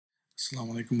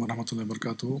Assalamu alaikum wa rahmatullahi wa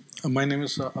barakatuh. My name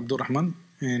is Abdur Rehman,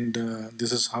 and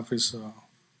this is Hafiz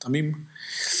Tamim.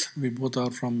 We both are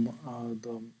from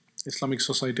the Islamic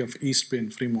Society of East Bay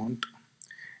in Fremont,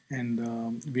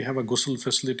 and we have a ghusl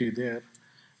facility there.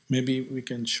 Maybe we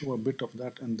can show a bit of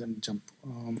that and then jump.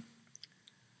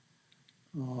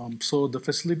 So the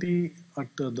facility at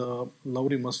the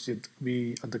Lowry Masjid,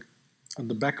 we at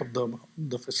the back of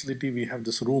the facility we have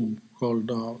this room called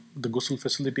the ghusl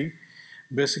facility.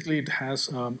 Basically, it has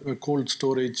a cold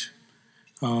storage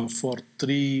for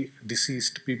 3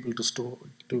 deceased people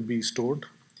to be stored.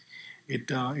 It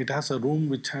has a room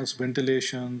which has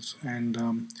ventilations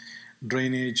and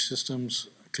drainage systems.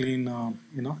 Clean,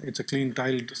 it's a clean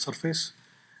tiled surface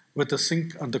with a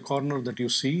sink at the corner that you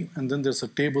see, and then there's a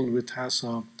table which has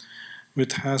a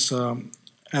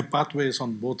pathways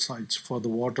on both sides for the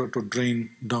water to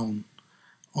drain down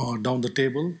or down the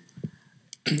table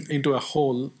into a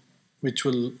hole which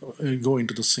will go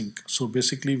into the sink. So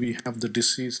basically, we have the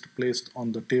deceased placed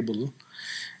on the table,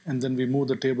 and then we move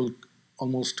the table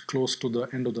almost close to the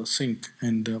end of the sink,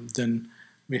 and then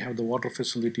we have the water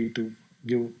facility to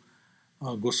give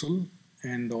ghusl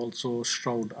and also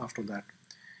shroud after that.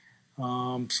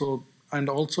 So and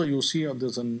also you see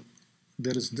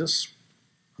there is this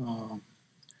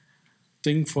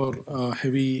thing for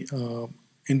heavy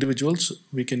individuals.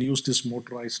 We can use this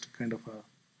motorized kind of a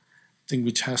thing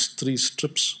which has 3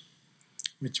 strips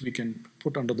which we can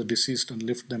put under the deceased and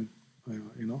lift them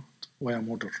via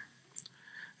motor.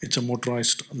 It's a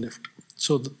motorized lift.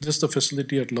 So this is the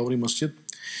facility at Lowry Masjid,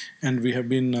 and we have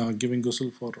been giving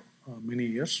ghusl for many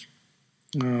years.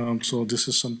 So this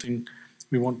is something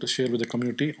we want to share with the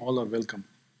community. All are welcome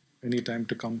anytime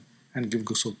to come and give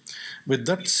ghusl. With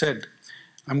that said,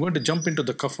 I'm going to jump into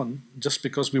the kafan just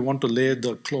because we want to lay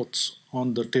the clothes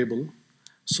on the table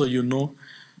so you know.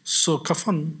 So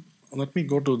kafan, let me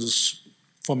go to this.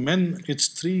 For men, it's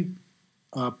 3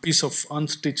 piece of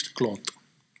unstitched cloth.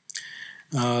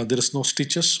 There is no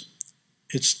stitches.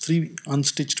 It's 3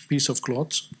 unstitched piece of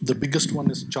cloths. The biggest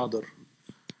one is chadar.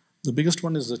 The biggest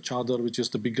one is the chadar, which is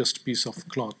the biggest piece of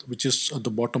cloth, which is at the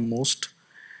bottom most.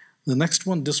 The next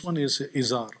one, this one is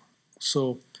izar.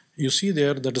 So you see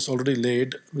there that is already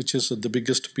laid, which is the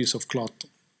biggest piece of cloth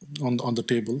on the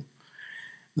table.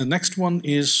 The next one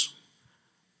is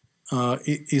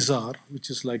izar, which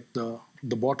is like the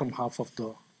bottom half of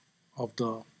the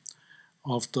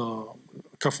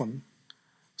kafan.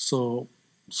 So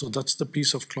that's the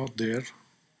piece of cloth there.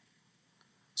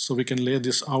 So we can lay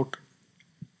this out.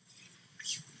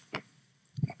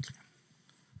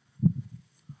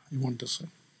 You want this side?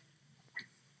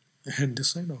 The head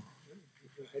this side or?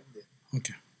 Your head there.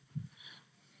 Okay.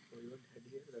 So you want head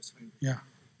here? That's fine. Yeah.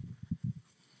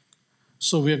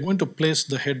 So we are going to place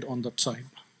the head on that side.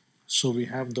 So we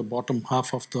have the bottom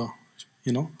half of the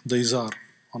izar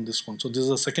on this one. So this is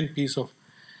the second piece of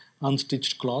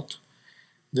unstitched cloth.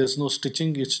 There's no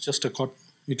stitching. It's just a cut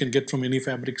you can get from any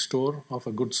fabric store of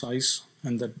a good size,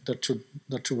 and that should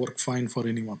work fine for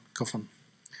anyone. Kafan.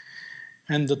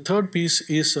 And the third piece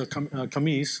is a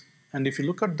kameez. And if you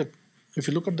look at the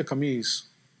kameez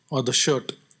or the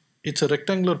shirt, it's a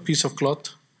rectangular piece of cloth,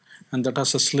 and that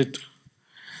has a slit.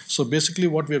 So basically,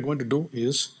 what we are going to do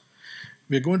is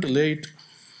we are going to lay it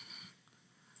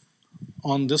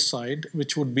on this side,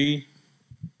 which would be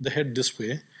the head this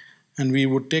way, and we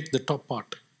would take the top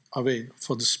part away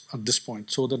for this at this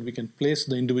point, so that we can place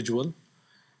the individual.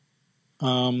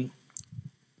 We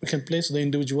can place the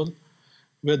individual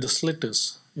where the slit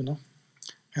is,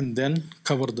 and then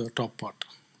cover the top part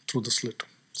through the slit.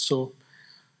 So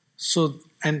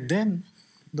and then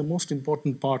the most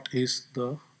important part is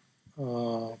the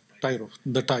tie rope,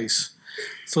 the ties.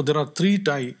 So there are 3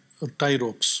 tie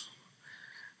ropes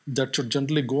that should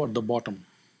generally go at the bottom.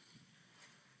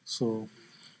 So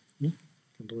can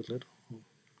do it later.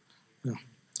 Yeah.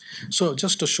 So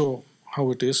just to show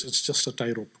how it is, it's just a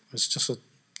tie rope. It's just a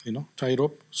tie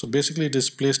rope. So basically, it is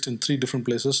placed in 3 different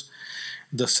places: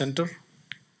 the center,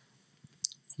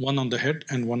 one on the head,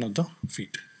 and one on the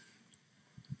feet.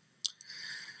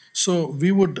 So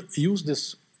we would use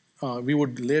this. We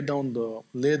would lay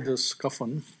this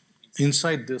kafan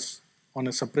inside this on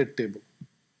a separate table,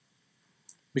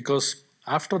 because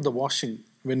after the washing,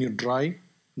 when you dry,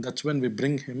 that's when we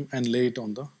bring him and lay it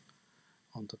on the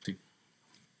thing.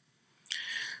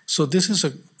 So this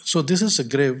is a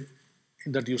grave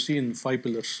that you see in 5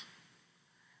 pillars.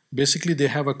 Basically, they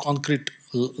have a concrete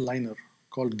liner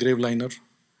called grave liner,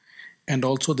 and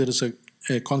also there is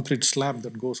a concrete slab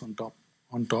that goes on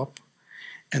top,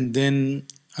 and then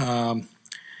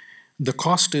the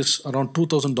cost is around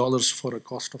 $2,000 for a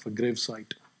cost of a grave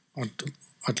site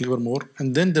at Livermore.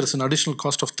 And then there's an additional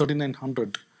cost of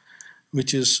 3,900,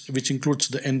 which includes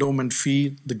the endowment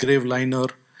fee, the grave liner,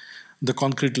 the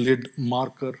concrete lid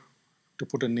marker to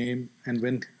put a name and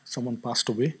when someone passed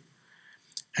away,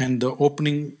 and the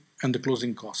opening and the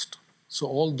closing cost. So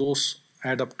all those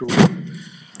add up to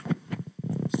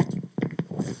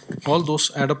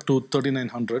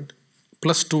 3,900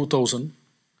 plus 2,000,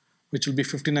 which will be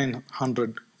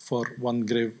 5,900 for one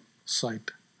grave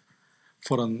site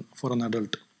for an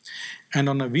adult. And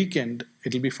on a weekend,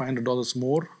 it will be $500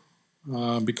 more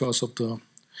because of the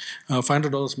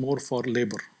 $500 more for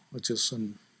labor, which is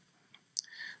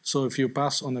so if you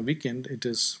pass on a weekend, it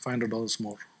is $500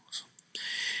 more.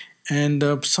 And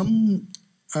some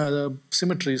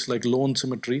cemeteries like Lone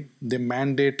Cemetery, they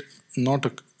mandate not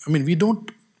a, I mean, we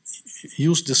don't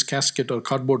use this casket or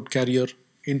cardboard carrier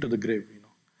into the grave,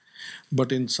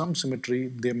 but in some cemetery,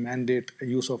 they mandate a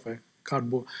use of a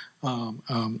cardboard, a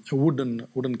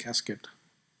wooden casket,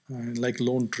 like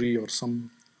Lone Tree or some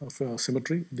of a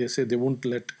cemetery. They say they won't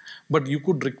let, but you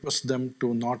could request them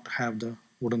to not have the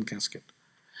wooden casket.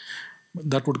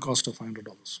 That would cost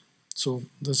 $500. So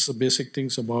this is the basic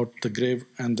things about the grave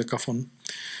and the kafan.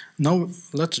 Now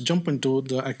let's jump into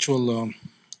the actual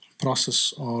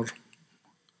process or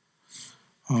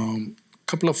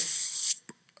couple of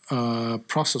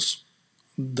process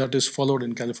that is followed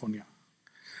in California.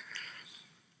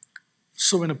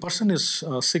 So when a person is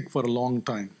sick for a long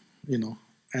time,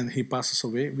 and he passes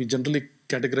away, we generally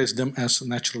categorize them as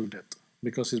natural death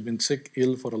because he's been sick,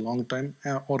 ill for a long time,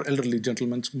 or elderly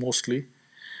gentlemen mostly,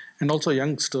 and also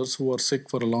youngsters who are sick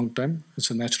for a long time.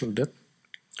 It's a natural death.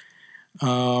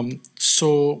 And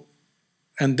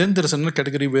then there is another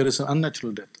category where it's an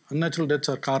unnatural death. Unnatural deaths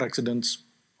are car accidents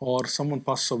or someone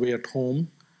passes away at home.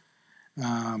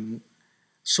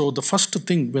 So the first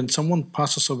thing when someone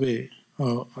passes away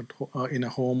in a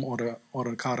home or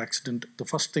a car accident, the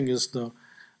first thing is the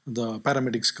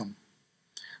paramedics come.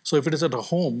 So if it is at a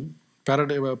home,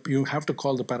 you have to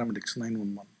call the paramedics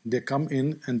 911. They come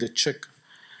in and they check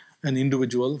an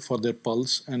individual for their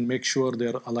pulse and make sure they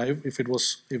are alive. If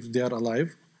they are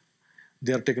alive,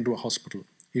 they are taken to a hospital.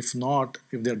 If not,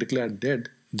 if they are declared dead,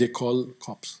 they call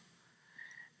cops.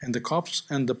 And the cops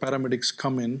and the paramedics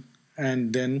come in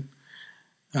and then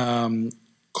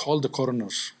call the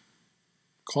coroners.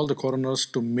 Call the coroners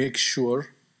to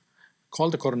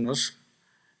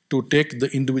take the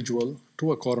individual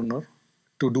to a coroner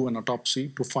to do an autopsy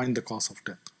to find the cause of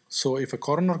death. So if a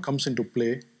coroner comes into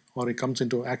play or he comes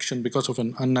into action because of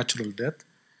an unnatural death,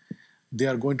 they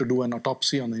are going to do an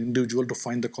autopsy on the individual to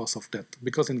find the cause of death.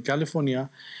 Because in California,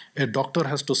 a doctor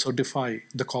has to certify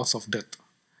the cause of death.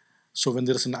 So when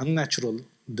there is an unnatural,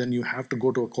 then you have to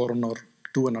go to a coroner,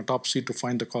 do an autopsy to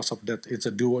find the cause of death. It's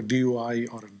a DUI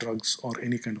or drugs or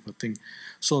any kind of a thing.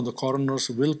 So the coroners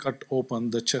will cut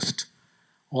open the chest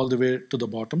all the way to the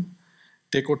bottom,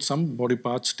 take out some body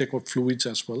parts, take out fluids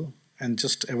as well, and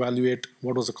just evaluate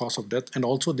what was the cause of death. And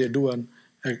also they do a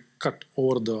cut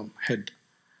over the head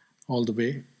all the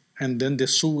way, and then they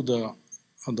sew the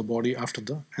body after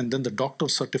and then the doctor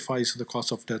certifies the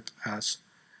cause of death as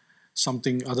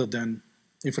something other than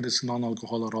if it is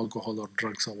non-alcohol or alcohol or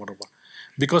drugs or whatever.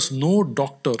 Because no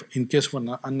doctor, in case of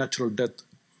an unnatural death,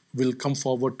 will come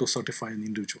forward to certify an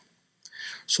individual.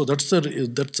 So that's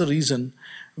the reason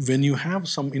when you have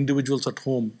some individuals at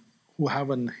home who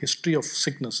have a history of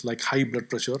sickness like high blood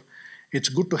pressure, it's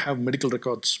good to have medical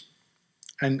records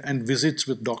and visits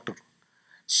with doctor.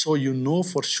 So you know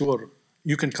for sure,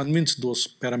 you can convince those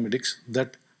paramedics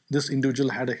that this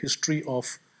individual had a history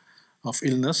of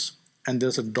illness and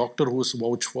there's a doctor who is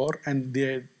vouched for and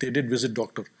they did visit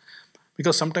doctor.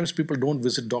 Because sometimes people don't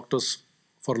visit doctors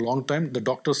for a long time. The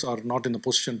doctors are not in a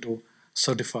position to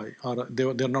certify or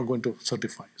they're not going to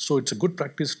certify. So it's a good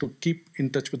practice to keep in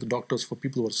touch with the doctors for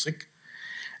people who are sick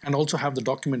and also have the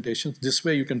documentation. This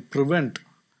way you can prevent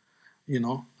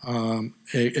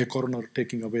a coroner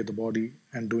taking away the body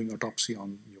and doing autopsy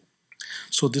on you.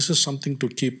 So this is something to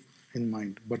keep in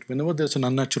mind. But whenever there's an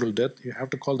unnatural death, you have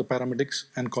to call the paramedics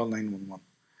and call 911.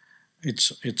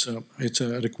 It's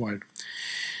required.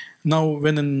 Now,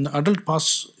 when an adult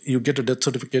passes, you get a death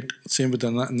certificate. Same with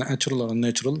a natural or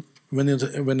unnatural.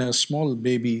 When a small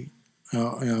baby,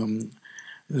 the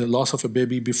loss of a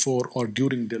baby before or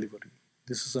during delivery,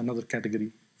 this is another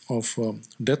category of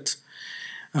death.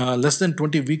 Less than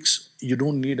 20 weeks, you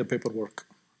don't need a paperwork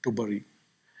to bury.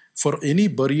 For any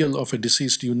burial of a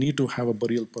deceased, you need to have a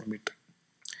burial permit.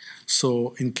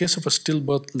 So in case of a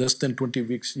stillbirth, less than 20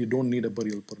 weeks, you don't need a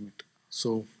burial permit.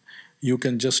 So you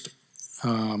can just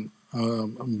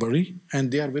bury,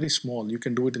 and they are very small. You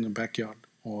can do it in a backyard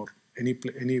or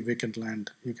any vacant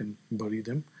land, you can bury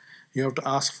them. You have to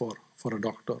ask for a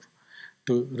doctor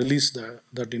to release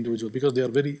that individual, because they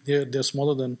are they're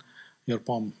smaller than your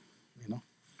palm, you know.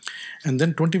 And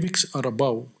then 20 weeks or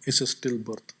above is a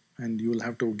stillbirth, and you will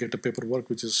have to get a paperwork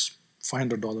which is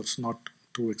 $500, not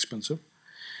too expensive.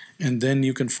 And then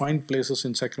you can find places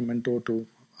in Sacramento to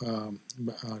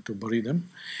bury them.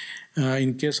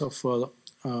 In case of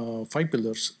 5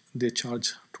 pillars, they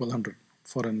charge 1,200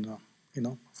 for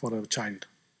for a child.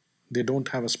 They don't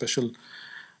have a special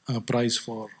price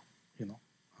for you know.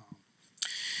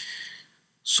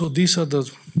 So these are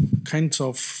the kinds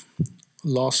of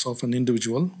loss of an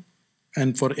individual.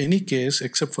 And for any case,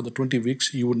 except for the 20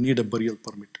 weeks, you would need a burial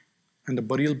permit. And the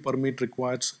burial permit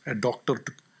requires a doctor.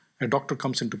 A doctor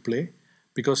comes into play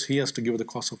because he has to give the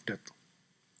cause of death,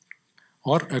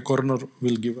 or a coroner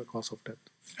will give a cause of death.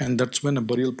 And that's when a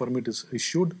burial permit is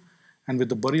issued. And with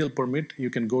the burial permit, you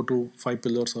can go to 5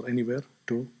 pillars or anywhere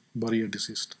to bury a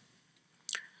deceased.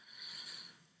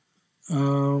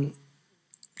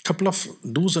 Couple of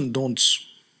do's and don'ts.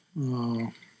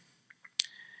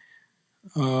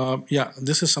 Yeah,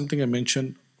 this is something I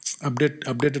mentioned.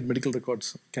 Updated medical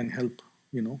records can help,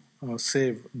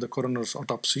 save the coroner's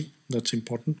autopsy. That's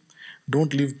important.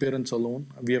 Don't leave parents alone.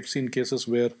 We have seen cases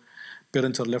where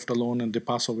parents are left alone and they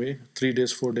pass away. 3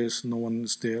 days, 4 days, no one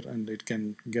is there, and it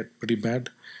can get pretty bad.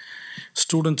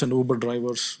 Students and Uber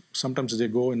drivers, sometimes they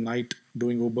go in night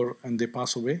doing Uber and they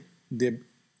pass away.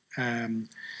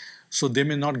 So they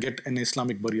may not get an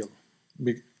Islamic burial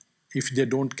if they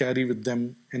don't carry with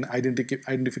them an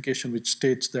identification which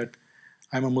states that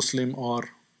I'm a Muslim, or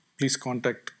please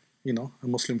contact a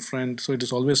Muslim friend. So it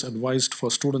is always advised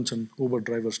for students and Uber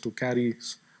drivers to carry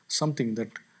something that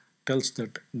tells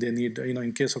that they need,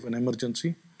 in case of an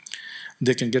emergency,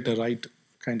 they can get a right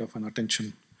kind of an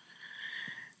attention.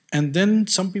 And then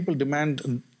some people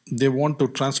demand, they want to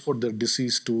transport their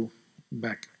deceased to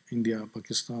back India,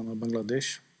 Pakistan, or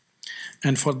Bangladesh.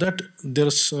 And for that,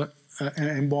 there's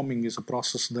embalming is a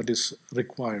process that is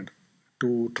required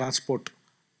to transport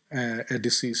a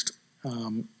deceased,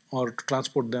 or to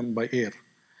transport them by air.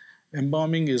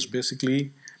 Embalming is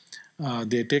basically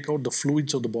they take out the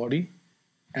fluids of the body,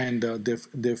 and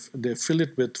they fill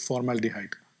it with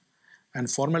formaldehyde. And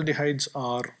formaldehydes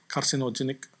are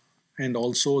carcinogenic, and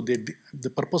also the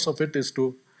purpose of it is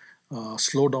to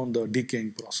slow down the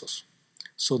decaying process,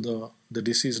 so the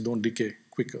deceased don't decay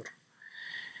quicker.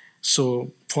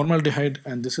 So formaldehyde,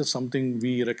 and this is something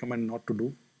we recommend not to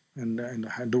do, and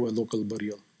do a local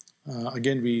burial.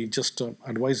 Again, we just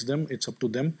advise them. It's up to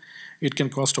them. It can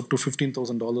cost up to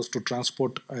 $15,000 to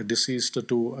transport a deceased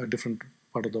to a different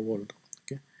part of the world.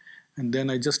 Okay, and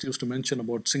then I just used to mention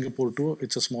about Singapore too.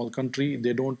 It's a small country.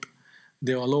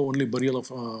 They allow only burial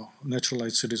of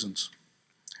naturalized citizens.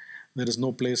 There is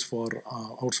no place for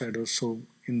outsiders. So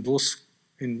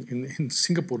in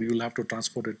Singapore, you'll have to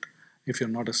transport it if you're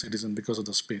not a citizen, because of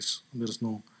the space. There's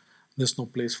no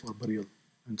place for burial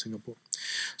in Singapore.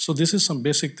 So this is some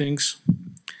basic things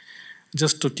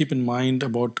just to keep in mind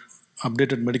about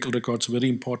updated medical records. Very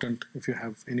important if you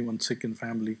have anyone sick in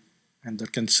family, and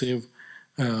that can save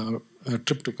a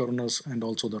trip to coroners and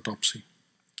also the autopsy.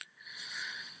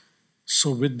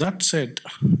 So with that said,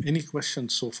 any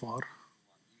questions so far?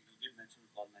 You did mention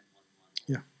call 911.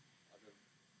 Yeah. Other,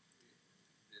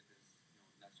 there is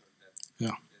natural death.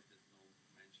 Yeah. There is no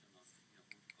mention of who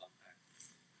to contact.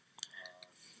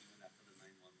 Even after the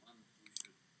 911, who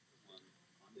should one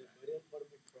contact? The burial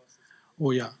permit process.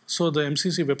 Oh yeah. So the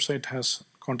MCC website has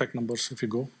contact numbers if you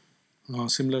go.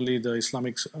 Similarly, the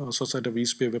Islamic Society of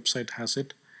East Bay website has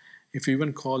it. If you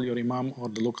even call your imam or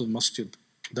the local masjid,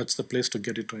 that's the place to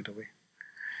get it right away.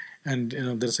 And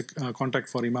there's a contact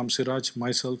for Imam Siraj,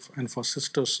 myself, and for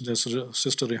sisters, there's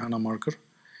Sister Rehana Marker.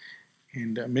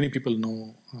 And many people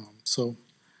know. So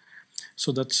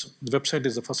that's the website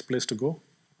is the first place to go,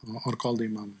 or call the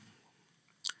imam.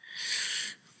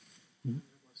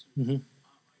 Mm-hmm. I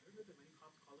heard that when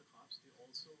call the cops, they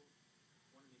also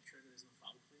want to make sure there's no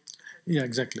foul play. Yeah,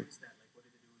 exactly. What is that? Like, what do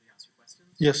they do? They ask you questions?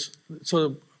 Yes.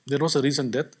 So there was a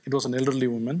recent death. It was an elderly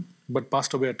woman, but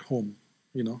passed away at home.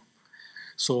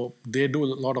 So they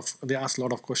ask a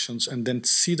lot of questions, and then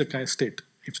see the kind of state.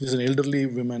 If there's an elderly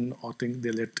woman or thing,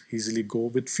 they let easily go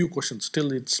with few questions.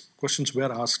 Still, questions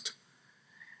were asked,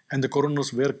 and the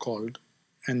coroners were called,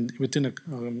 and within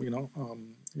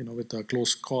with a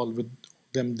close call with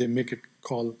them, they make a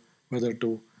call whether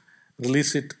to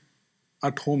release it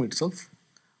at home itself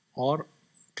or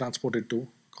transport it to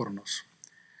coroners.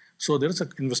 So there is an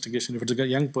investigation. If it's a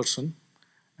young person,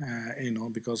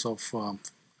 because of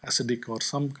acidic or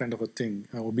some kind of a thing,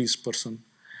 obese person,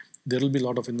 There will be a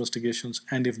lot of investigations,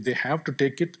 and if they have to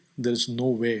take it, there is no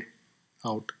way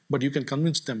out. But you can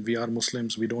convince them, we are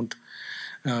Muslims, we don't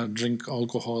drink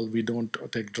alcohol, we don't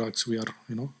take drugs, we are,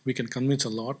 we can convince a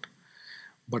lot.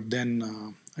 But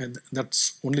then and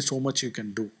that's only so much you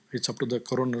can do. It's up to the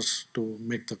coroners to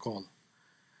make the call.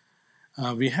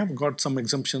 We have got some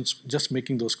exemptions just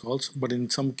making those calls, but in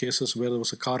some cases where there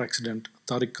was a car accident,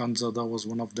 Tariq Khanzada was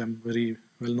one of them, very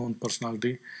well-known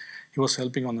personality. He was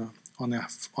helping on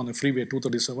a freeway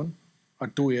 237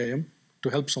 at 2 a.m. to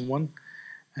help someone,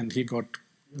 and he got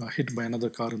hit by another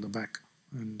car in the back,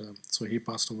 and so he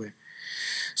passed away.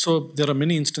 So there are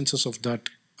many instances of that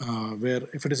where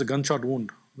if it is a gunshot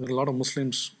wound, there are a lot of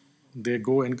Muslims, they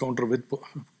go encounter with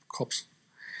cops,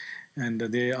 and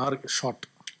they are shot,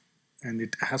 and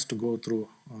it has to go through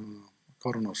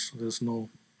coroners. There's no,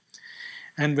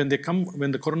 and when they come,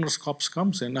 when the coroner's cops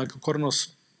comes in,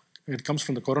 coroners, it comes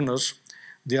from the coroners,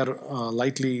 they are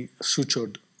lightly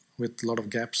sutured with a lot of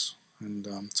gaps, and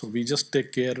so we just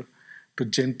take care to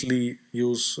gently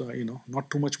use, not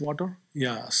too much water.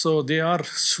 Yeah, so they are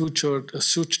sutured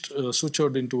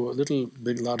into a little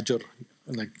bit larger,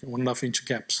 like 1.5 inch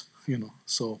gaps.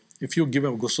 So if you give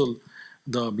a ghusl,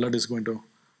 the blood is going to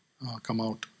come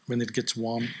out. When it gets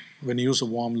warm, when you use a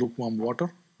lukewarm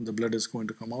water, the blood is going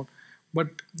to come out.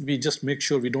 But we just make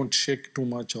sure we don't shake too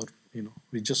much, or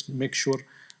we just make sure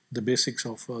the basics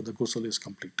of the ghusl is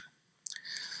complete.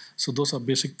 So those are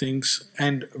basic things.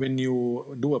 And when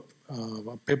you do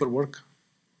a paperwork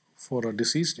for a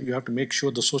deceased, you have to make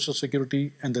sure the social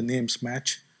security and the names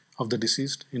match of the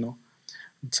deceased.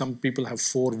 Some people have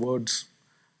 4 words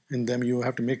in them. You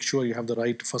have to make sure you have the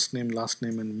right first name, last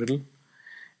name, and middle.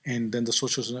 And then the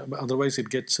social, otherwise it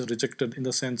gets rejected, in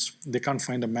the sense they can't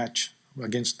find a match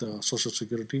against the social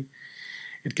security.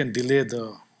 It can delay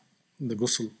the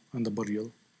ghusl and the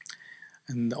burial.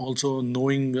 And also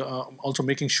also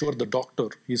making sure the doctor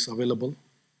is available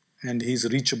and he's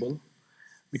reachable,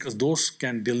 because those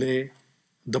can delay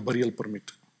the burial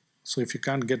permit. So if you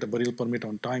can't get a burial permit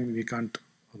on time, we can't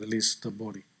release the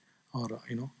body, or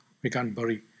we can't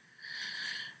bury.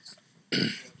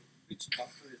 Which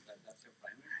doctor is that? That's your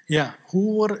primary? Yeah,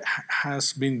 whoever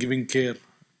has been giving care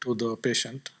to the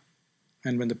patient,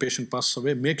 and when the patient passes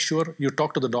away, make sure you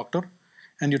talk to the doctor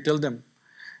and you tell them,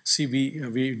 see,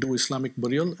 we do Islamic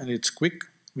burial and it's quick,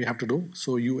 we have to do.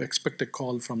 So you expect a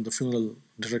call from the funeral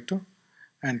director,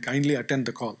 and kindly attend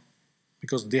the call,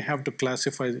 because they have to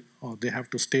classify, or they have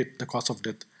to state the cause of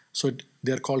death. So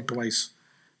they are called twice.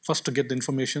 First to get the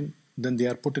information, then they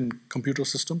are put in computer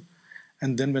system,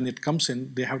 and then when it comes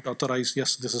in, they have to authorize,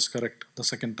 yes, this is correct, the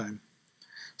second time.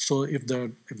 So if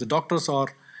the doctors are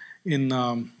in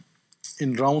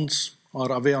rounds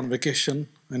or away on vacation,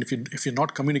 and if you're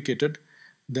not communicated,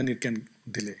 then it can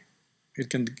delay. It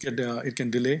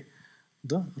can delay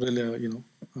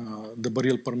the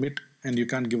burial permit, and you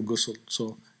can't give ghusl.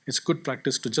 So it's good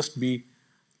practice to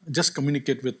just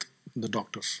communicate with the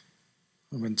doctors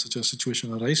when such a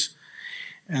situation arises.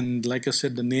 And like I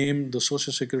said, the name, the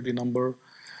social security number,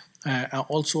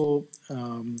 also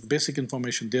basic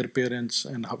information, their parents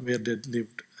and where they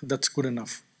lived. That's good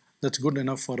enough. That's good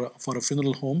enough for a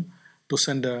funeral home to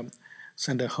send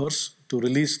a hearse to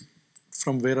release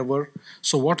from wherever.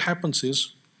 So what happens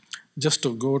is, just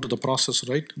to go to the process,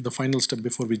 right? The final step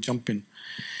before we jump in.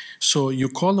 So you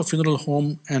call the funeral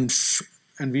home, and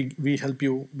we help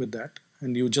you with that,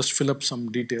 and you just fill up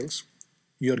some details.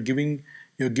 You're giving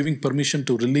permission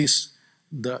to release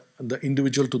the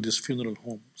individual to this funeral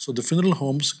home. So the funeral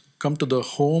homes come to the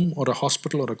home or a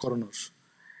hospital or a coroner's,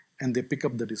 and they pick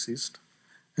up the deceased,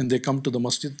 and they come to the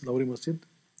masjid, Lawri Masjid,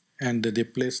 and they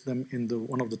place them in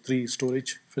one of the 3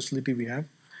 storage facility we have.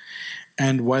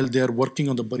 And while they are working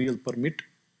on the burial permit,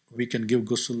 we can give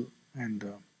ghusl and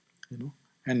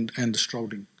and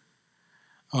shrouding,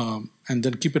 and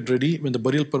then keep it ready. When the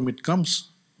burial permit comes,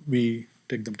 we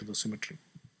take them to the cemetery.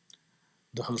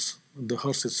 The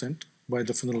hearse is sent by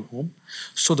the funeral home.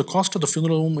 So the cost of the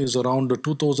funeral home is around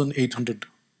 $2,800.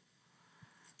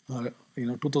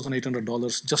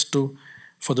 $2,800 just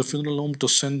for the funeral home to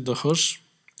send the hearse,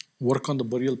 work on the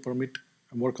burial permit,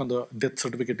 and work on the death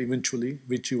certificate eventually,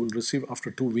 which you will receive after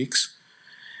 2 weeks,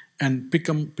 and pick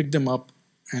them up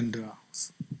and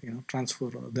transfer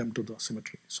them to the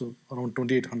cemetery. So around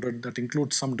 2,800. That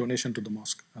includes some donation to the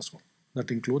mosque as well. That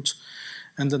includes,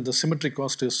 and then the cemetery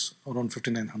cost is around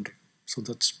 5,900. So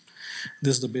this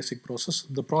is the basic process.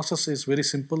 The process is very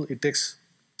simple. It takes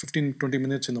 15-20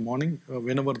 minutes in the morning,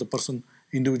 whenever the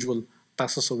individual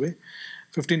passes away.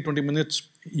 15-20 minutes,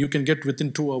 you can get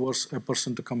within 2 hours a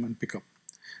person to come and pick up.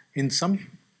 In some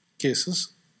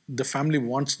cases, the family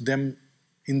wants them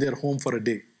in their home for a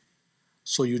day.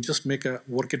 So you just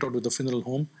work it out with the funeral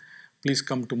home. Please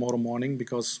come tomorrow morning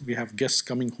because we have guests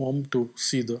coming home to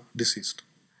see the deceased.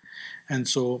 And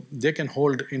so they can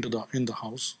hold in the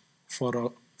house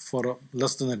for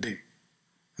less than a day,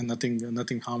 and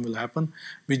nothing harm will happen.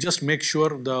 We just make sure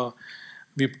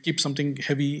we keep something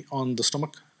heavy on the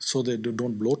stomach so they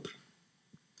don't bloat.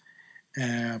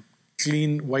 Uh,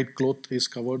 Clean white cloth is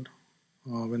covered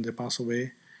when they pass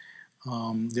away.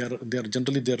 They are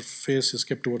generally their face is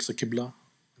kept towards the Qibla,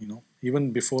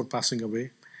 even before passing away.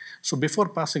 So before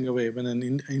passing away, when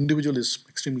an individual is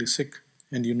extremely sick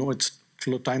and it's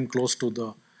time close to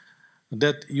the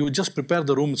death, you just prepare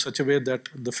the room in such a way that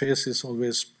the face is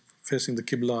always facing the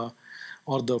Qibla,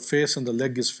 or the face and the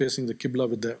leg is facing the Qibla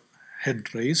with the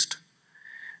head raised.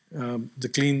 The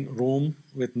clean room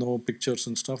with no pictures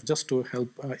and stuff, just to help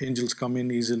angels come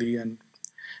in easily, and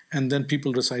then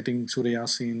people reciting Surah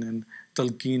Yasin and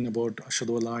talqeen about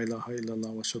Ashhadu la ilaha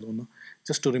illallah wa ashhadu anna,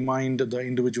 just to remind the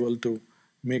individual to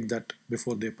make that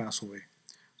before they pass away.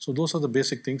 So those are the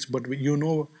basic things. But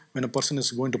when a person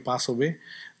is going to pass away,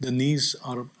 the knees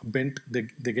are bent,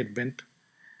 they get bent,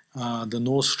 the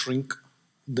nose shrink,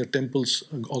 the temples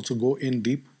also go in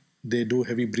deep, they do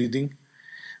heavy breathing.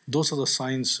 Those are the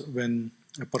signs when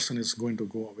a person is going to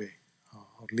go away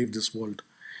or leave this world.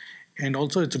 And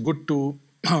also it's good to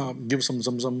give some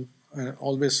zamzam,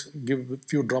 always give a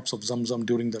few drops of zamzam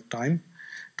during that time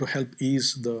to help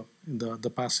ease the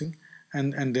passing,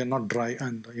 and they're not dry,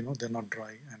 and they're not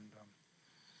dry. And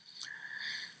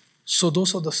so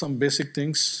those are some basic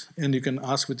things, and you can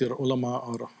ask with your ulama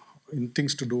or in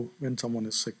things to do when someone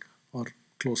is sick or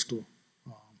close to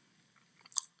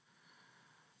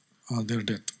their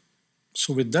death.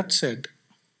 So with that said,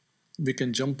 we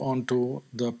can jump on to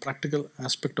the practical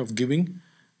aspect of giving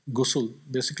ghusl.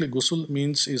 Basically, ghusl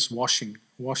means is washing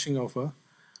of a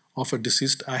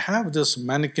deceased. I have this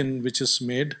mannequin which is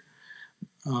made.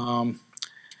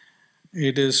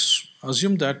 It is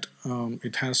assumed that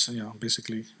it has,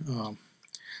 basically.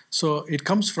 So it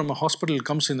comes from a hospital. It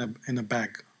comes in a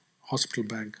bag, hospital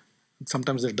bag.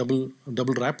 Sometimes they're double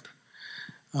wrapped.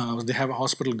 They have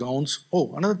hospital gowns.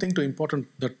 Oh, another thing important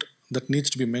that needs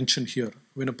to be mentioned here: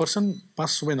 when a person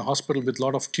passes away in a hospital with a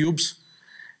lot of tubes,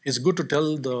 it's good to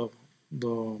tell the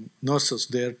nurses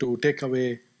there to take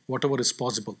away whatever is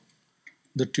possible,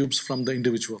 the tubes from the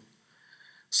individual.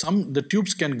 Some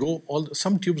tubes go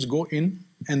in,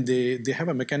 and they have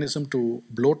a mechanism to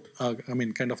bloat.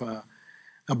 Kind of a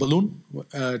balloon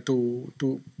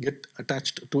to get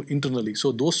attached to internally,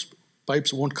 so those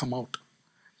pipes won't come out.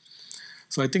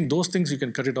 So I think those things you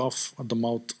can cut it off at the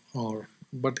mouth,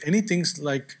 but any things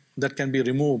like that can be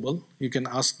removable, you can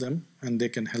ask them and they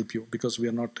can help you, because we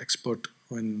are not expert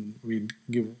when we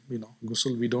give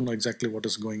ghusl. We don't know exactly what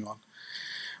is going on,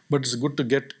 but it's good to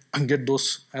get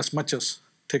those as much as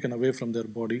taken away from their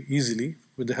body easily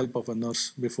with the help of a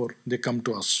nurse before they come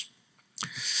to us.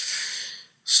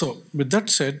 So with that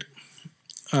said,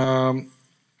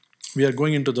 we are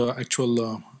going into the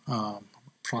actual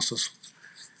process.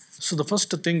 So the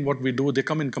first thing what we do, they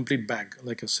come in complete bag,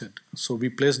 like I said. So we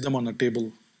place them on a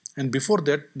table, and before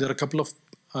that, there are a couple of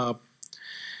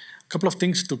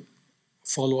things to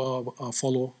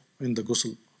follow in the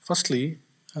ghusl. Firstly,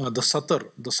 the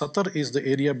satar. The satar is the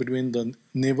area between the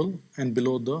navel and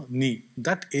below the knee.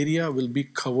 That area will be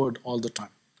covered all the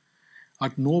time.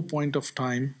 At no point of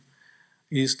time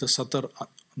is the satar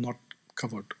not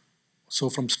covered. So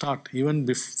from start, even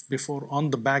before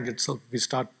on the bag itself, we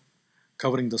start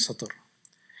covering the satar.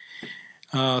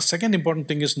 Second important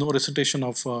thing is no recitation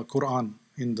of Quran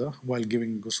while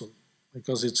giving ghusl,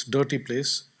 because it's dirty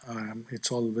place.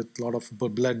 It's all with a lot of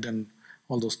blood and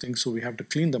all those things, so we have to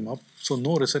clean them up. So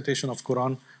no recitation of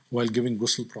Quran while giving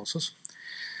ghusl process.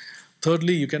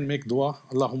 Thirdly, you can make dua,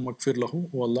 Allahumma gfir lahu,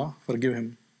 oh Allah, forgive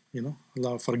him.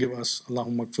 Allah forgive us,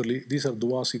 Allahumma gfirli. These are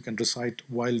duas you can recite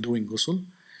while doing ghusl.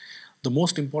 The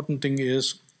most important thing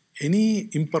is any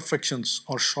imperfections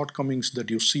or shortcomings that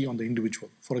you see on the individual.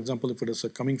 For example, if it is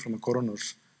coming from a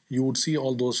coroner's, you would see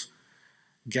all those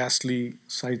ghastly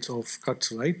sites of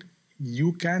cuts, right?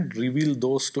 You can't reveal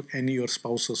those to any your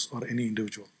spouses or any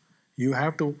individual. You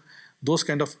have to, those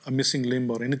kind of a missing limb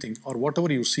or anything, or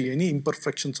whatever you see, any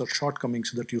imperfections or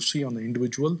shortcomings that you see on the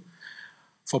individual,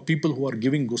 for people who are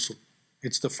giving ghusl,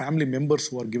 it's the family members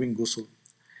who are giving ghusl.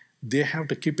 They have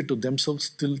to keep it to themselves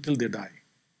till they die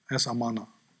as amana.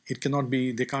 It cannot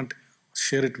be, they can't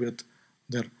share it with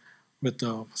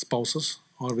spouses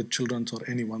or with children or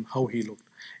anyone, how he looked.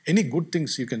 Any good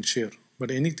things you can share,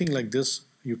 but anything like this,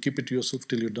 you keep it to yourself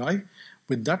till you die.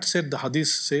 With that said, the hadith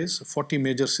says 40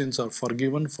 major sins are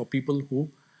forgiven for people who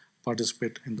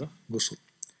participate in the ghusl.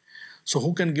 So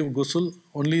who can give ghusl?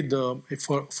 Only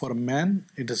for a man,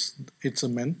 it's a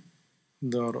man,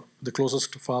 the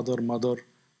closest father, mother,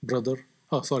 brother.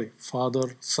 Oh, sorry,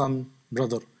 father, son,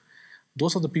 brother.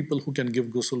 Those are the people who can give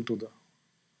ghusl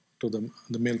to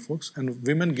the male folks, and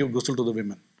women give ghusl to the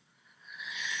women.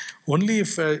 Only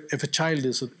if a child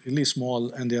is really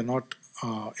small and they are not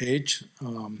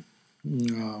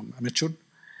matured,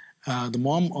 the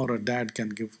mom or a dad can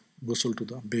give ghusl to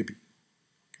the baby.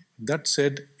 That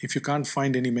said, if you can't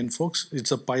find any men folks,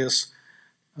 it's a pious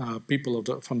people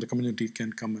from the community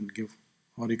can come and give,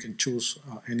 or you can choose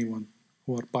anyone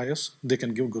who are pious, they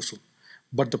can give ghusl.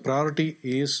 But the priority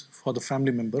is for the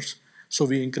family members. So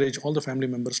we encourage all the family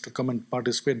members to come and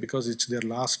participate because it's their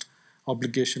last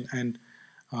obligation and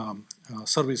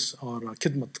service or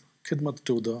khidmat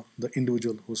to the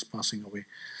individual who's passing away.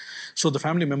 So the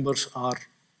family members are,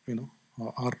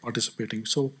 are participating.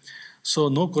 So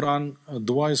no Quran,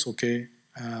 dua is okay,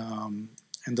 and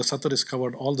the satar is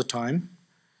covered all the time.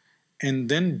 And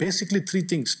then basically three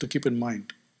things to keep in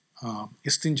mind: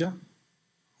 istinja,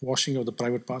 washing of the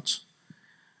private parts,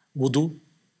 wudu,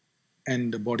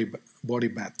 and the body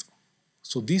bath.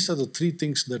 So these are the three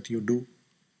things that you do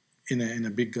in a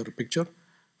bigger picture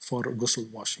for ghusl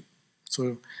washing.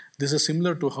 So this is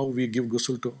similar to how we give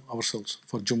ghusl to ourselves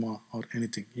for Jummah or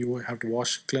anything. You have to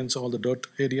wash, cleanse all the dirt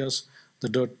areas, the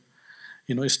dirt,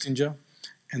 istinja,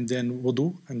 and then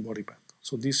wudu and body bath.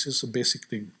 So this is a basic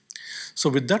thing. So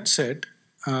with that said,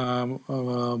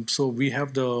 so we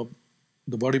have the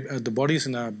body is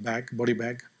in a body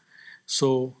bag.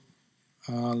 So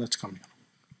let's come here.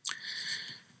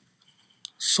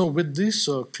 So with these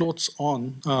clothes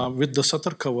on, with the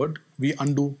satar covered, we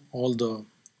undo all the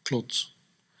clothes.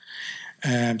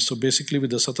 And so basically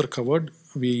with the satar covered,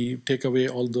 we take away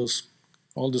all these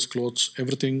clothes,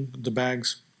 everything, the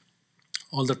bags,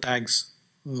 all the tags,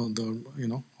 all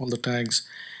the tags,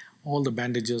 all the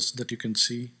bandages that you can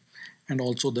see, and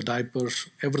also the diapers,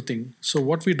 everything. So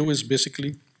what we do is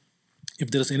basically,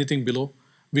 if there is anything below,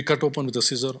 we cut open with a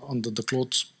scissor on the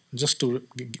clothes just to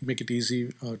make it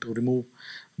easy to remove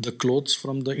the clothes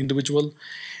from the individual,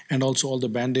 and also all the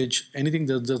bandage, anything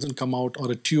that doesn't come out,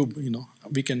 or a tube,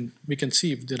 we can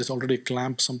see if there is already a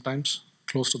clamp sometimes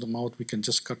close to the mouth, we can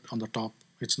just cut on the top.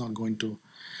 It's not going to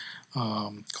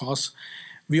cause.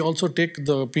 We also take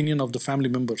the opinion of the family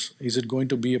members. Is it going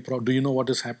to be a problem? Do you know what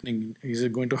is happening? Is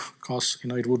it going to cause,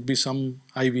 it would be some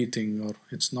IV thing, or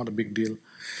it's not a big deal.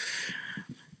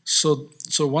 So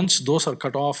once those are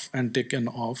cut off and taken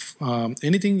off,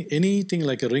 anything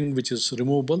like a ring which is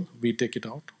removable, we take it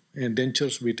out. And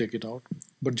dentures, we take it out.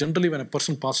 But generally, when a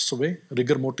person passes away,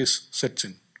 rigor mortis sets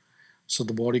in. So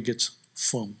the body gets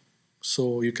firm.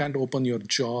 So you can't open your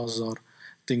jaws or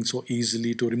things so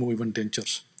easily to remove even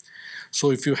dentures.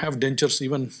 So if you have dentures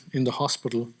even in the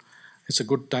hospital, it's a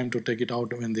good time to take it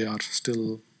out when they are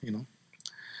still,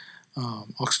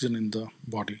 oxygen in the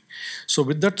body. So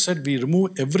with that said, we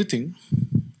remove everything,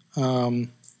 and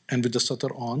with the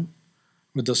satar on,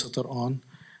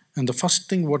 and the first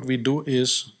thing what we do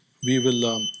is we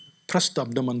will press the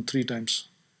abdomen 3 times.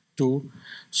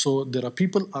 So there are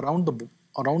people around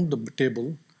the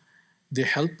table. They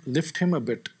help lift him a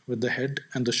bit with the head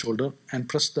and the shoulder and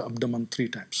press the abdomen 3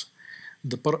 times.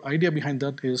 The idea behind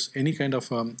that is any kind of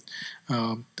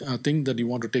thing that you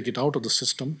want to take it out of the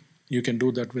system, you can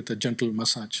do that with a gentle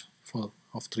massage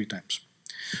of 3 times.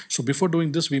 So before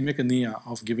doing this, we make a niyyah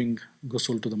of giving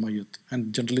ghusl to the mayit.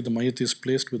 And generally the mayit is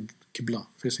placed with Qibla,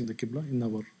 facing the Qibla in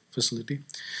our facility.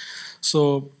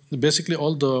 So basically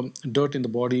all the dirt in the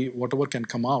body, whatever can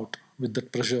come out with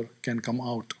that pressure can come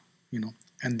out,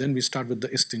 and then we start with the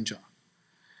istinja.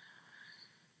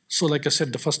 So like I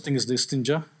said, the first thing is the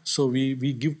istinja. So we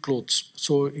give clothes.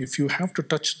 So if you have to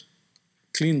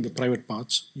clean the private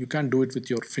parts, you can't do it with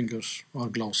your fingers or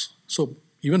gloves. So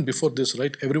even before this,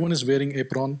 right, everyone is wearing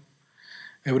apron,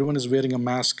 everyone is wearing a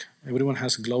mask, everyone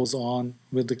has gloves on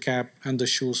with the cap and the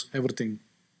shoes, everything,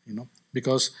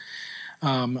 because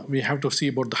we have to see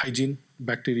about the hygiene,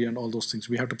 bacteria, and all those things.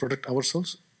 We have to protect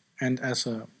ourselves, and as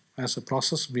a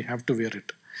process, we have to wear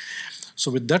it.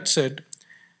 So with that said,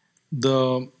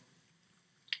 the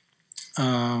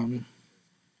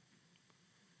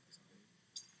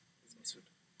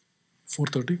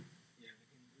 4:30.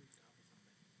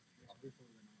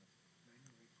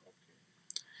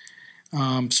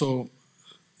 So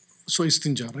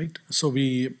istinja, right? So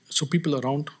people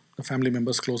around the family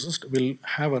members closest will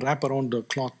have a wrap around the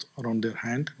cloth around their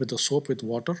hand with a soap with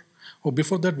water. Or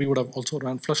before that, we would have also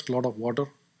flushed a lot of water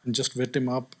and just wet him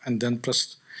up and then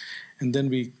pressed, and then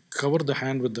we cover the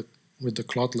hand with the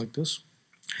cloth like this,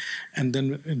 and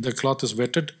then the cloth is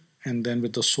wetted, and then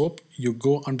with the soap, you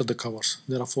go under the covers.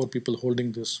 There are 4 people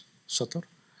holding this satar,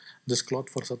 this cloth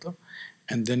for satar,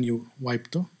 and then you wipe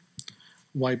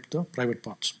the private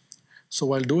parts. So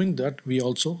while doing that, we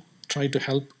also try to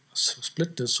help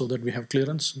split this so that we have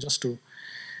clearance just to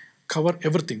cover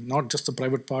everything, not just the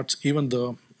private parts, even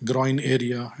the groin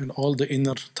area and all the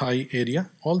inner thigh area,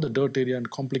 all the dirt area and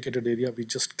complicated area, we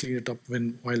just clean it up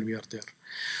while we are there.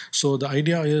 So the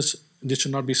idea is this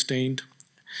should not be stained.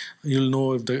 You'll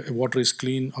know if the water is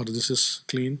clean or this is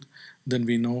clean, then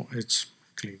we know it's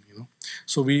clean,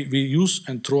 So we use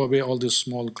and throw away all these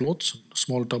small clothes,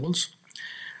 small towels,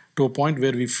 to a point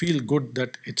where we feel good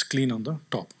that it's clean on the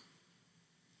top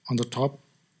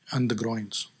and the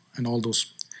groins and all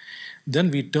those.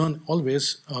 Then we turn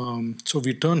always, so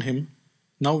we turn him.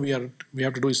 Now we have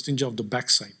to do istinja of the back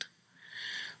side.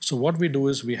 So what we do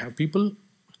is we have people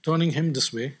turning him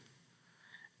this way,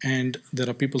 and there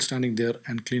are people standing there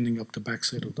and cleaning up the back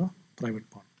side of the private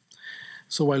part.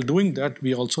 So while doing that,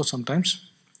 we also sometimes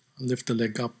lift the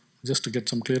leg up just to get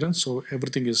some clearance. So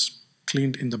everything is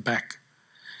cleaned in the back.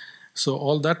 So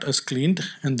all that is cleaned,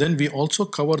 and then we also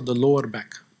cover the lower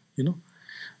back,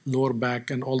 lower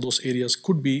back and all those areas.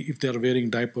 Could be if they are wearing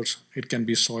diapers, it can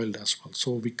be soiled as well.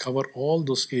 So we cover all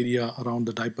those area around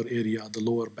the diaper area, the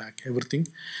lower back, everything.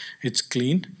 It's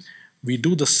cleaned. We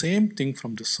do the same thing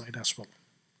from this side as well.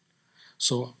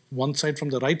 So one side from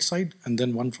the right side and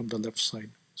then one from the left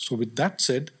side. So with that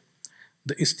said,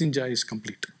 the istinja is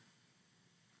complete.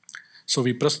 So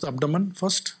we press the abdomen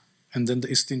first and then the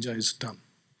istinja is done.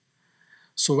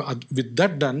 So with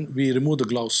that done, we remove the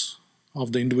gloves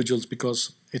of the individuals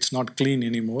because it's not clean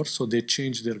anymore. So they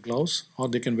change their gloves, or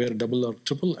they can wear double or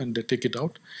triple and they take it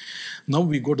out. Now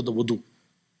we go to the wudu.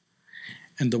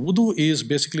 And the wudu is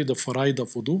basically the faraid of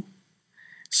wudu.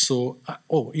 So,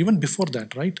 even before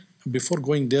that, right? Before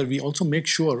going there, we also make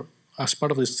sure, as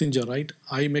part of the istinja, right?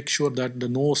 I make sure that the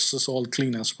nose is all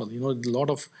clean as well. A lot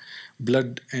of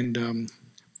blood and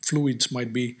fluids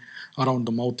might be around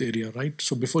the mouth area, right?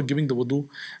 So before giving the wudu,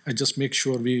 I just make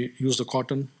sure we use the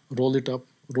cotton, roll it up,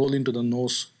 roll into the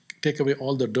nose, take away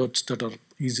all the dirts that are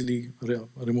easily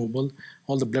removable,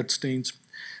 all the blood stains.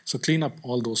 So clean up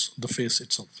all those, the face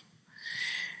itself.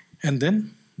 And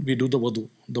then we do the wudu.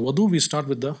 The wudu, we start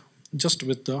with the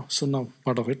sunnah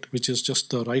part of it, which is just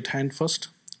the right hand first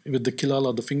with the kilal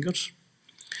or the fingers,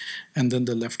 and then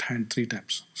the left hand 3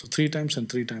 times. So 3 times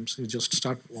and 3 times, you just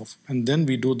start off. And then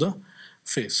we do the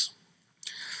face.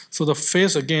 So the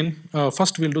face again,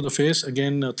 first we'll do the face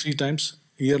again 3 times,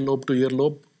 earlobe to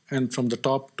earlobe, and from the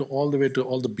top to all the way to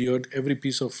all the beard, every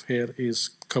piece of hair is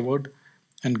covered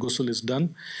and ghusl is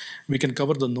done. We can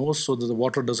cover the nose so that the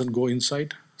water doesn't go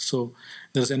inside. So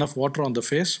there's enough water on the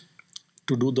face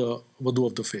to do the wudu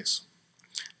of the face.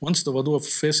 Once the wudu of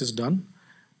face is done,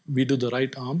 we do the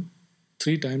right arm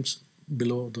 3 times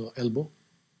below the elbow.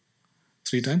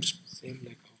 3 times. Same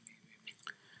like how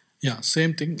Yeah,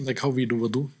 same thing like how we do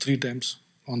wudu 3 times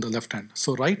on the left hand.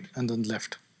 So right and then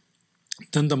left.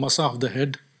 Then the masa of the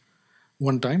head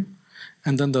 1 time,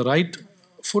 and then the right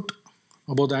foot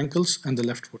above the ankles and the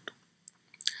left foot.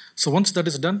 So once that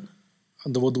is done,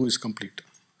 the wudu is complete.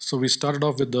 So we started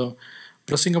off with the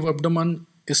pressing of abdomen,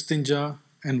 istinja,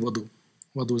 and wudu.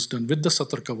 Wudu is done with the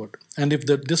satar covered. And if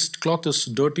this cloth is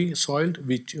dirty, soiled,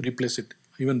 we replace it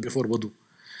even before wudu.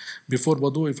 Before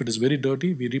wudu, if it is very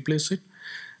dirty, we replace it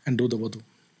and do the wudu.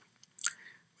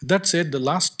 That said, the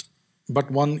last but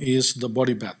one is the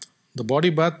body bath. The body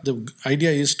bath, the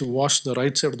idea is to wash the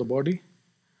right side of the body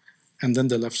and then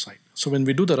the left side. So when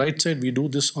we do the right side, we do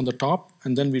this on the top,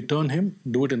 and then we turn him,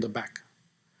 do it in the back.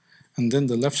 And then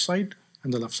the left side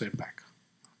and the left side back.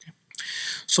 Okay.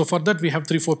 So for that, we have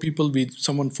 3-4 people.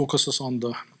 Someone focuses on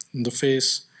the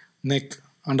face, neck,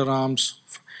 underarms.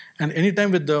 And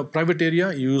anytime with the private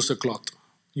area, you use a cloth.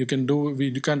 You can't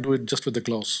do it just with the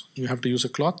gloves. You have to use a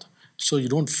cloth so you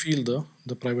don't feel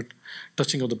the private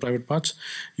touching of the private parts.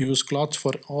 You use cloths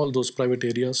for all those private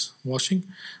areas, washing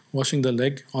the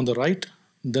leg on the right.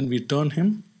 Then we turn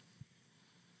him,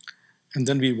 and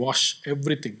then we wash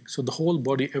everything. So the whole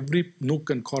body, every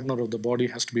nook and corner of the body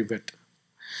has to be wet.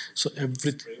 So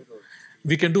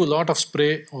we can do a lot of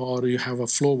spray, or you have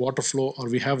a water flow, or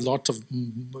we have lots of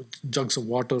jugs of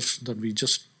waters that we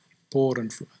just pour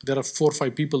and flow. There are 4 or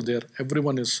 5 people there.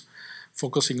 Everyone is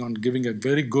focusing on giving a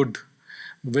very good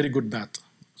bath.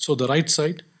 So the right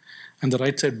side and the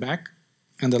right side back,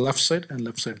 and the left side and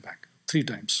left side back 3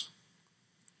 times.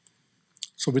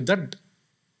 So with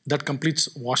that completes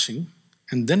washing,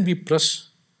 and then we press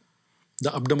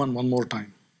the abdomen 1 more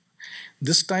time.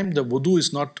 This time the wudu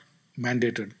is not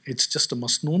mandated. It's just a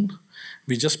masnoon.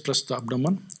 We just press the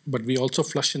abdomen, but we also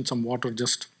flush in some water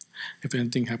just if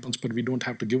anything happens, but we don't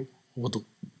have to give wudu.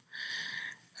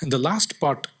 And the last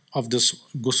part of this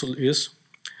ghusl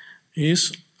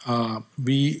is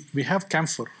we have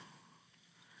camphor.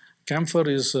 Camphor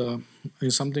is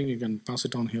something you can pass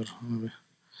it on here.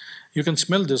 You can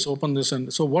smell this, open this,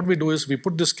 and so what we do is we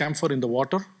put this camphor in the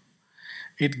water.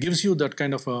 It gives you that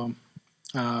kind of a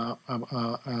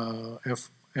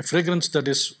fragrance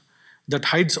that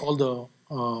hides all the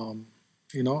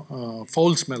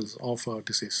foul smells of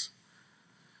disease.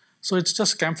 So it's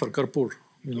just camphor, karpur.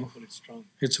 It's strong.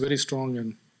 It's very strong,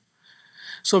 and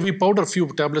so we powder a few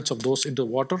tablets of those into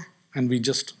water, and we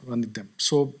just run them.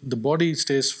 So the body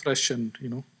stays fresh, and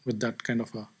with that kind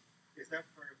of a. Is that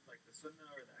for like the sunnah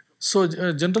or the actual? So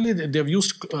generally they have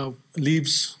used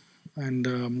leaves and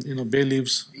bay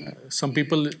leaves. Some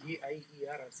people. EIER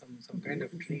or some kind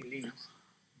of tree leaves.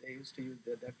 They used to use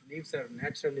that leaves are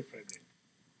naturally fragrant.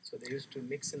 So they used to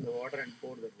mix in the water and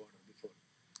pour that water before.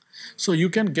 So you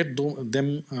can get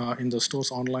them in the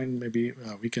stores online. Maybe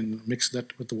we can mix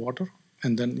that with the water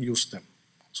and then use them.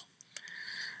 So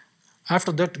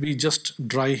after that, we just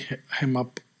dry him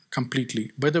up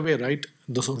completely. By the way, right,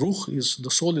 the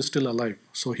soul is still alive,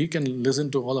 so he can listen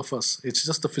to all of us. It's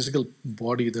just the physical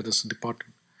body that is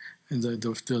departed, and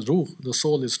the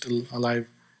soul is still alive,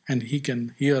 and he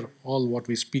can hear all what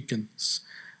we speak, and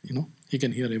he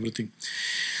can hear everything.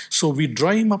 So we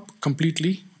dry him up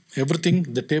completely. Everything,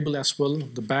 the table as well,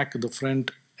 the back, the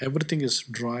front, everything is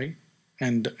dry,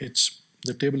 and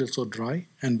the table is so dry,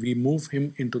 and we move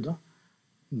him into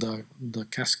the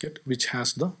casket which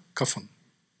has the kafan,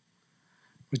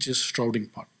 which is shrouding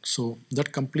part. So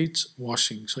that completes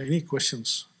washing. So any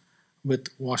questions with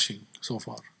washing so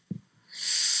far?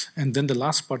 And then the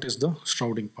last part is the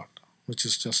shrouding part, which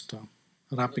is just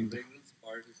wrapping The the. fragrance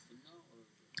part is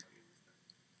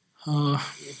sunnah or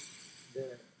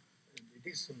It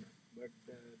is sunnah, but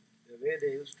the way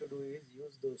they used to do is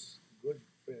use those good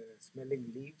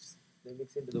smelling leaves. They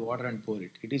mix into the water and pour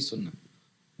it. It is sunnah.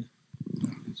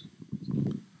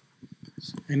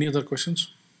 Any other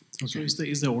questions? So is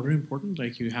the order important?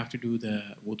 Like you have to do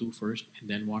the wudu first and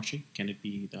then washing? Can it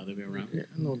be the other way around? Yeah,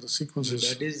 no, the sequence is.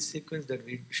 That is the sequence that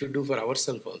we should do for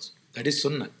ourselves also. That is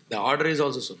sunnah. The order is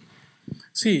also sunnah.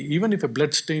 See, even if a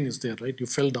blood stain is there, right? You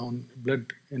fell down,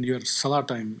 blood in your salah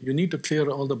time, you need to clear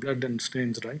all the blood and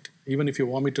stains, right? Even if you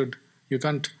vomited, you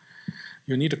can't.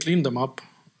 You need to clean them up,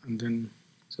 and then.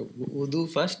 So wudu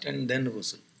first and then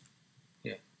ghusl.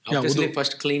 Yeah. Yeah, Obviously, wudu.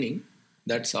 first cleaning.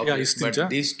 That's obvious. istinja. But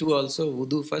these two also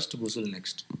wudu first, ghusl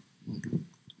next.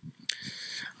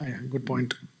 Yeah, good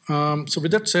point. So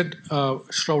with that said,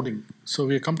 shrouding. So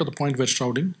we come to the point where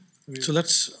shrouding. So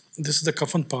this is the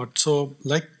kafan part. So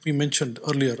like we mentioned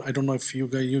earlier, I don't know if you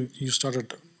guys, you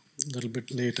started a little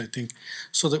bit late, I think.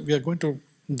 So that we are going to,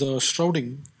 the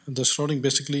shrouding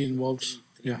basically involves,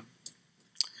 yeah.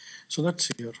 So let's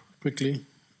see here quickly.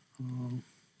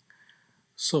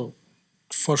 So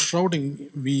for shrouding,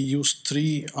 we use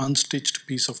 3 unstitched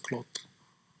piece of cloth.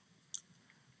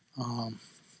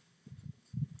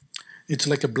 It's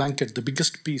like a blanket. The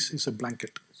biggest piece is a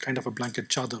blanket, kind of a blanket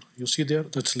chadar. You see there?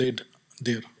 That's laid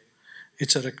there.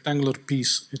 It's a rectangular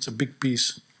piece. It's a big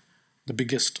piece, the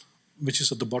biggest, which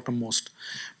is at the bottommost.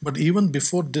 But even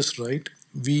before this, right,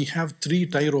 we have 3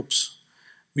 tie ropes.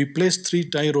 We place 3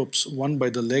 tie ropes, one by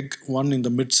the leg, one in the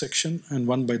midsection, and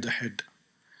one by the head.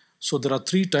 So there are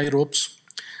 3 tie ropes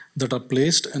that are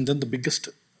placed, and then the biggest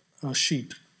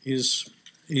sheet is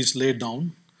laid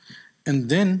down, and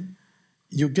then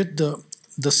you get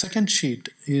the second sheet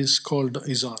is called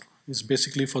izar. It's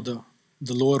basically for the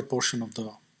lower portion of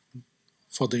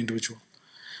for the individual.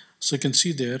 So you can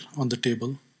see there on the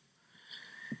table,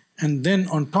 and then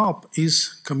on top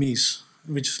is kameez,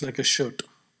 which is like a shirt.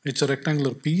 It's a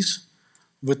rectangular piece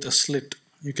with a slit.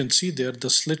 You can see there the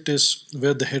slit is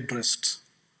where the head rests.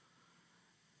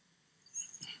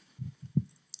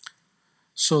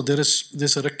 So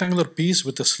there's a rectangular piece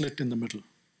with a slit in the middle.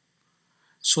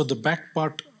 So the back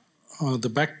part,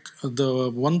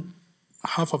 the one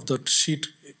half of the sheet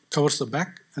covers the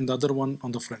back, and the other one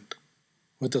on the front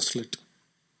with a slit.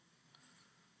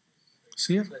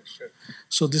 See here?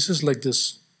 So this is like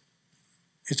this.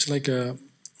 It's like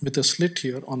with a slit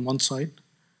here on one side,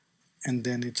 and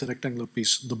then it's a rectangular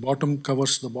piece. The bottom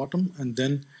covers the bottom, and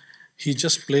then he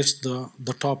just placed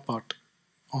the top part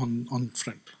on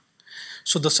front.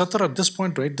 So the satar at this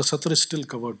point, right, the satar is still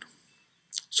covered.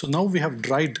 So now we have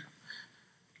dried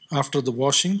after the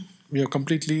washing. We have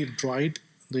completely dried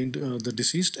the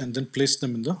deceased and then placed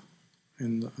them in the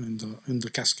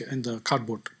casket, in the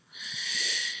cardboard.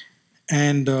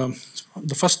 And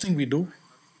the first thing we do.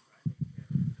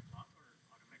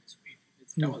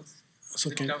 It's towels. So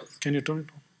With can, towels. can you turn it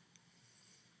on?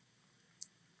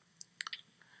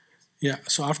 Yeah,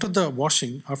 so after the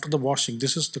washing,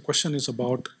 this is the question is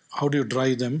about how do you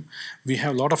dry them? We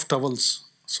have a lot of towels,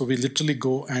 so we literally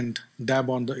go and dab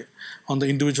on the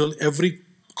individual every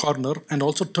corner and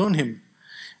also turn him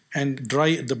and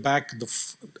dry the back,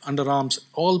 underarms,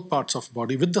 all parts of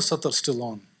body with the satar still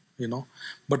on, you know.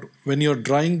 But when you're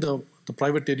drying the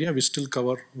private area, we still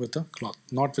cover with a cloth,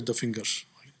 not with the fingers.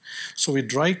 So we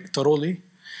dry thoroughly.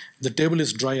 The table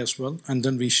is dry as well, and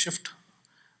then we shift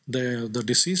the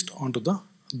deceased onto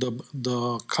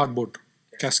the cardboard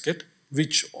casket,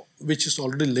 which is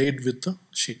already laid with the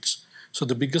sheets. So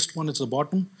the biggest one is the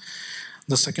bottom.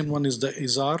 The second one is the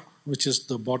izar, which is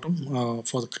the bottom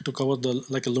to cover the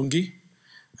like a lungi,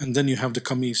 and then you have the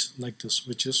kameez like this,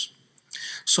 which is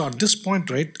so at this point,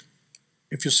 right?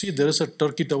 If you see, there is a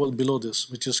turkey towel below this,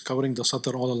 which is covering the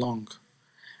satar all along.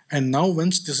 And now,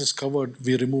 once this is covered,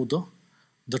 we remove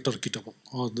the turkey towel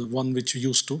or the one which we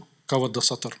used to cover the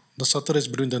satar. The satar is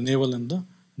between the navel and the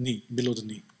knee, below the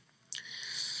knee.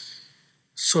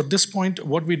 So at this point,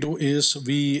 what we do is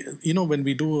when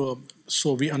we do,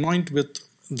 so we anoint with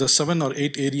the 7 or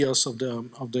 8 areas of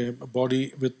the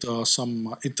body with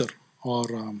some ether or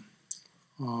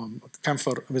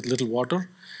camphor with little water.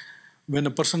 When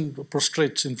a person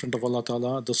prostrates in front of Allah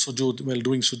Ta'ala, the sujood, while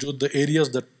doing sujood, the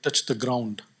areas that touch the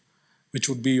ground, which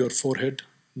would be your forehead,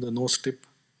 the nose tip,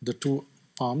 the 2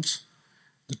 palms,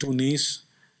 the 2 knees,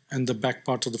 and the back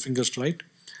parts of the fingers, right?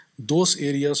 Those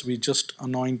areas we just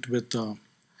anoint with a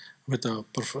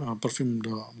perfumed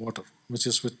water, which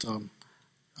is with the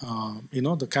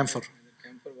camphor The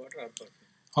camphor water or perfume.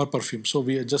 or perfume. So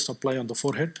we just apply on the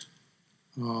forehead,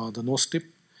 the nose tip,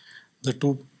 the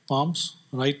 2 palms,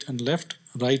 right and left,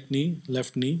 right knee,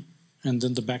 left knee, and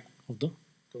then the back of the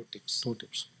Toe tips. toe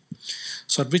tips.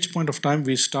 So at which point of time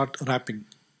we start wrapping.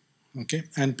 Okay,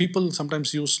 and people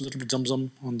sometimes use a little bit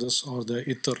zamzam on this or the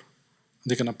ether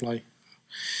they can apply.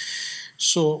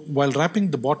 So while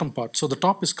wrapping the bottom part, so the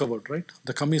top is covered, right?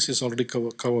 The kameez is already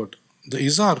covered. The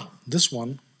izar, this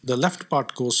one, the left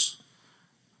part goes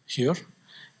here,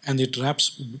 and it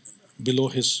wraps below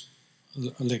his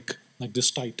leg like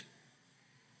this tight.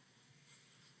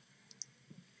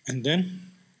 And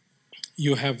then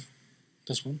you have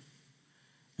this one,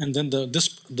 and then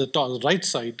the right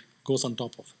side goes on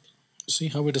top of it. See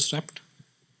how it is wrapped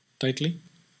tightly?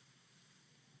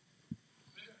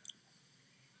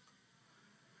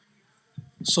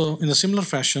 So in a similar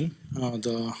fashion,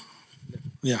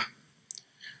 yeah.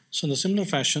 So in a similar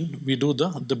fashion, we do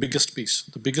the biggest piece.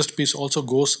 The biggest piece also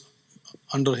goes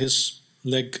under his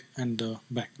leg and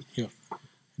back here.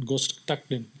 It goes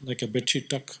tucked in like a bedsheet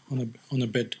tuck on a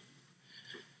bed.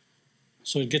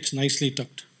 So it gets nicely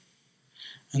tucked,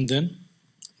 and then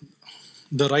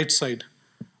the right side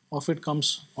of it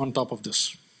comes on top of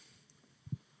this.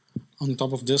 On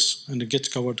top of this, and it gets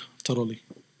covered thoroughly.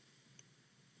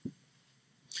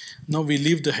 Now we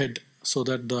leave the head so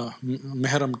that the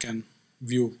mehram can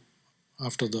view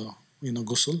after the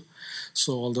ghusl.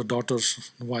 So all the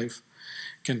daughters, the wife,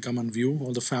 can come and view.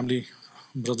 All the family,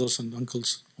 brothers and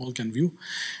uncles, all can view.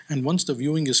 And once the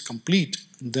viewing is complete,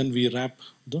 then we wrap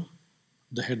the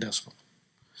head as well.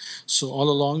 So all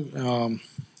along,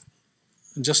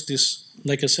 just this,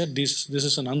 like I said, this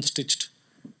is an unstitched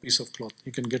piece of cloth.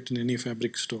 You can get in any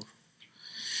fabric store.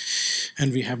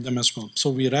 And we have them as well. So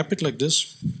we wrap it like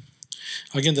this.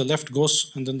 Again, the left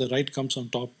goes, and then the right comes on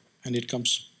top, and it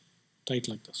comes tight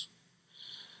like this.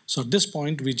 So at this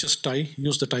point, we just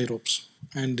use the tie ropes,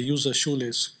 and use a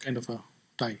shoelace kind of a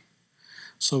tie.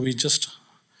 So we just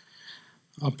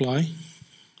apply.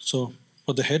 So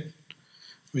for the head,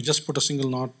 we just put a single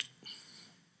knot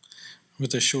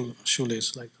with a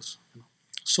shoelace like this.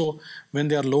 So when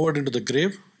they are lowered into the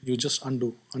grave, you just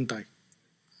untie.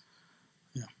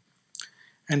 Yeah.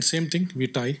 And same thing, we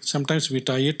tie. Sometimes we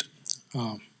tie it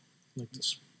like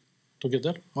this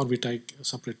together, or we tie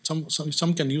separate.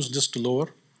 Some can use this to lower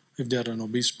if they are an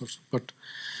obese person.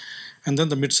 And then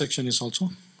the midsection is also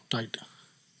tied.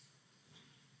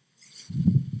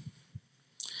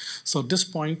 So at this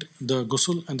point, the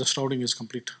ghusl and the shrouding is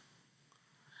complete.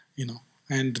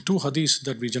 And the 2 hadiths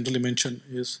that we generally mention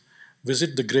is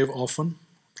visit the grave often.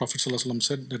 Prophet ﷺ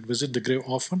said that visit the grave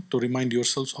often to remind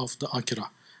yourselves of the akhirah.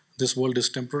 This world is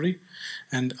temporary,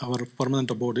 and our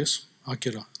permanent abode is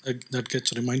akhirah. That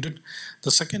gets reminded.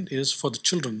 The second is for the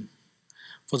children.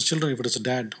 For the children, if it is a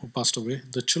dad who passed away,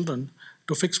 the children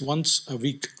to fix once a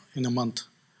week in a month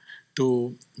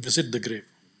to visit the grave,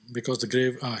 because the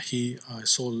grave,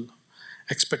 soul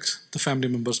expects the family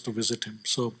members to visit him.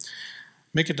 So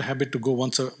make it a habit to go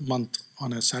once a month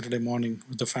on a Saturday morning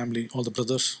with the family, all the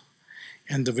brothers,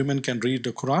 and the women can read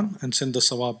the Quran and send the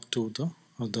sawab to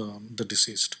the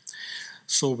deceased.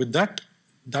 So with that,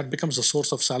 that becomes a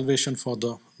source of salvation for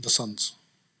the sons,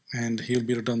 and he'll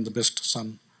be returned the best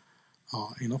son,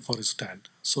 for his dad.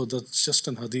 So that's just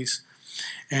an hadith.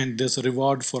 And there's a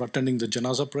reward for attending the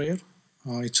Janaza prayer.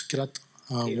 It's kirat.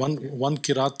 One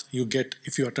kirat you get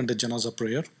if you attend a Janaza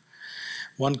prayer.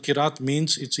 One kirat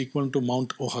means it's equal to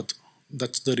Mount Ohad.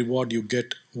 That's the reward you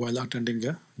get while attending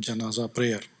a Janaza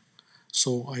prayer.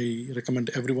 So I recommend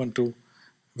everyone to,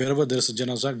 wherever there's a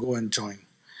Janaza, go and join.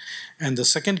 And the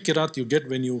second kirat you get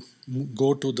when you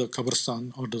go to the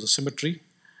Qabristan or to the cemetery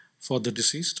for the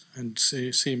deceased and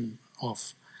say him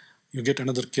off. You get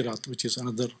another kirat, which is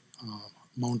another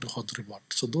Mount Uhud reward.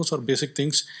 So those are basic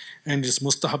things, and it's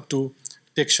mustahab to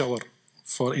take shower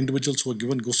for individuals who are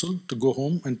given ghusl to go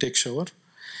home and take shower.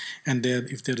 And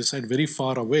if they reside very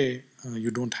far away,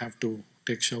 you don't have to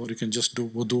take shower. You can just do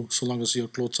wudu so long as your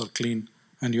clothes are clean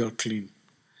and you are clean.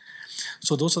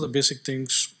 So those are the basic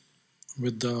things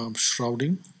with the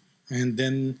shrouding. And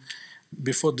then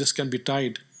before this can be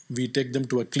tied, we take them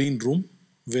to a clean room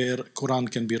where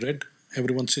Quran can be read.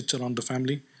 Everyone sits around the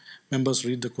family, members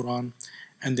read the Quran,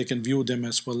 and they can view them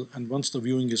as well. And once the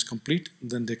viewing is complete,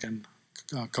 then they can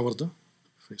cover the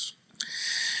face.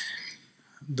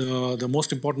 The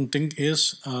most important thing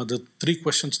is the three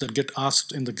questions that get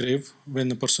asked in the grave when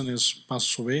the person is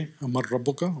passed away. Amar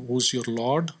Rabbuka, who's your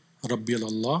Lord? Rabbi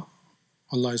Allah,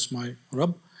 Allah is my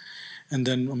Rabb. And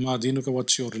then Ma Dinuka,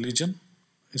 what's your religion?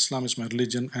 Islam is my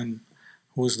religion. And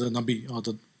who is the Nabi, or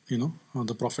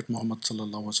the Prophet Muhammad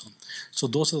sallallahu alaihi wasallam. So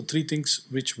those are the three things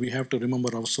which we have to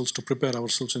remember ourselves, to prepare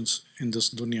ourselves in this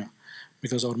dunya,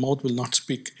 because our mouth will not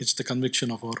speak. It's the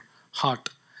conviction of our heart,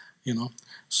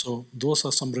 So those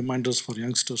are some reminders for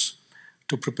youngsters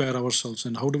to prepare ourselves.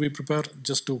 And how do we prepare?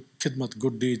 Just do khidmat,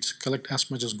 good deeds, collect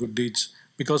as much as good deeds.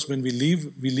 Because when we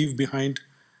leave behind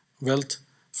wealth,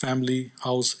 family,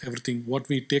 house, everything. What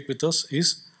we take with us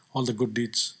is all the good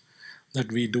deeds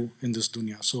that we do in this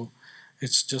dunya. So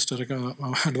it's just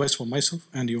advice for myself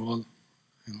and you all.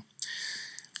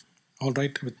 All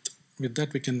right, with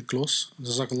that we can close.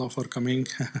 Jazakallah for coming.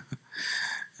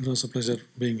 It was a pleasure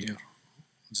being here.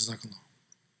 Jazakallah.